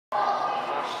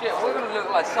shit, we're gonna look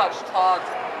like such tards.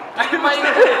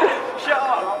 Shut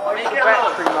up! Get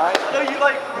out! I know you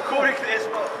like recording this,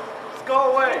 but just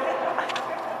go away.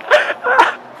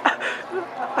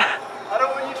 I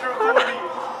don't want you to record me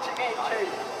getting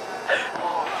chased.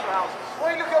 Oh, trousers. What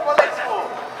are you looking at my legs for?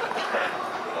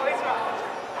 What is that?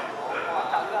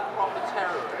 Proper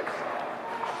terrorist.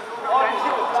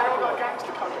 Anyone got a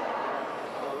gangster cover?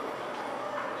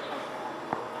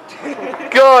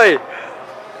 Guy!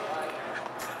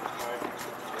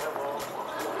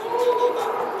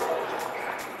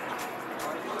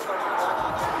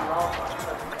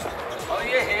 Oh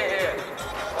yeah, here.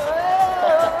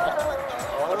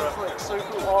 Oh, that's like so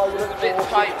cool. Oh, you look A bit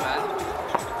tight, man.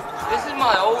 This is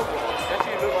my old one. Yes,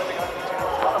 you look like the guy from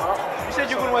Too. You said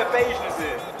you were going to wear beige this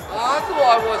year. I thought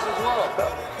I was as well.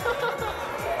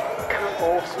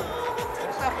 Awesome.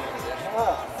 What's happening to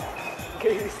this?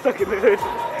 Okay, he's stuck in the hood.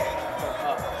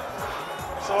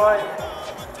 It's alright.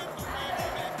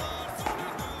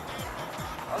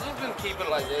 I was just gonna keep it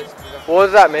like this. What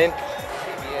does that mean?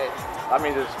 Yeah, That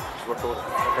means it's recording.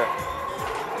 Okay.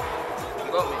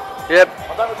 you got me. Yep.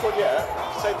 I don't record yet.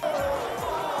 Say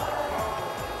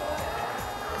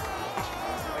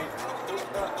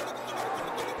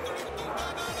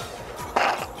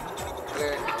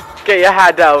Okay, Get your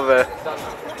hand out of there. it's done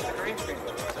now. it's a green screen.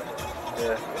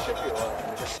 Yeah. It should be alright.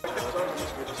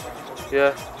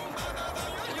 Yeah.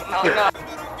 No.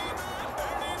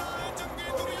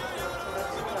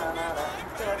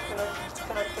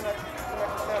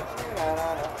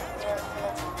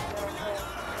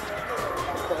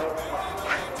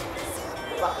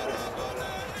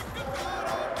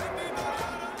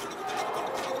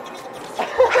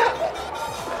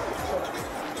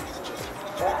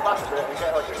 Walk past it and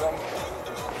get like a long.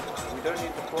 We don't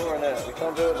need the floor in it. We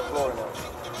can't do it with the floor in it.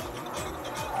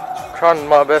 Trying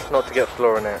my best not to get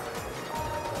floor in it.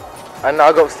 And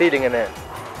I got seating in it.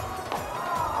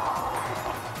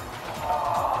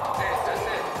 That's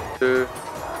it. 2,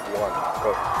 1,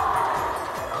 go.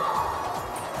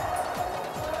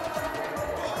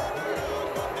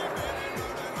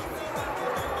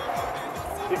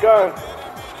 Keep going.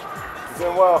 You're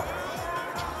doing well.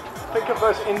 Pick up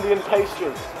those Indian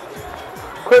pastries.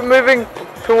 Quit moving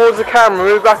towards the camera,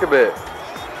 move back a bit.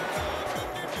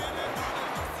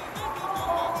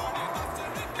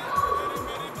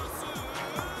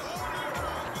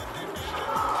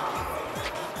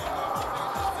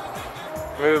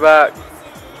 Move back.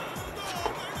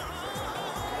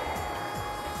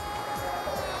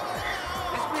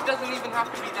 This bit doesn't even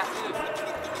have to be that good.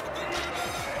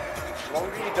 The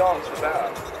longer you dance, the better.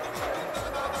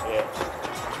 Yeah.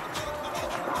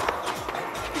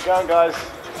 Keep going, guys.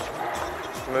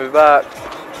 Move back.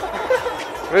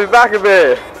 Move back a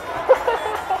bit.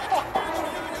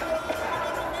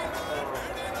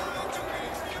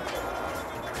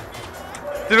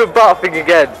 Do the butt thing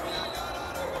again.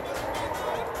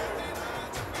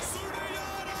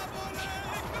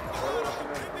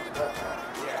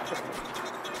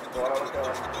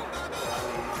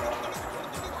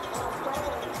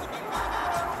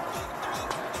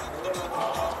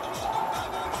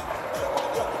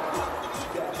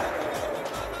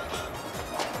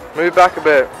 Move back a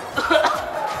bit.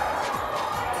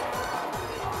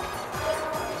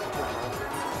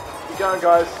 Keep going,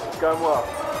 guys. It's going well.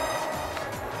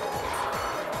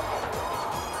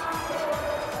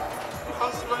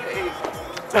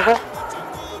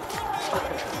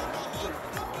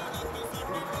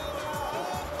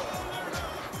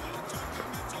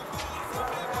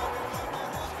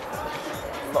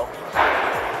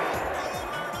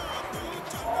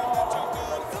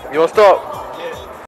 You want to stop?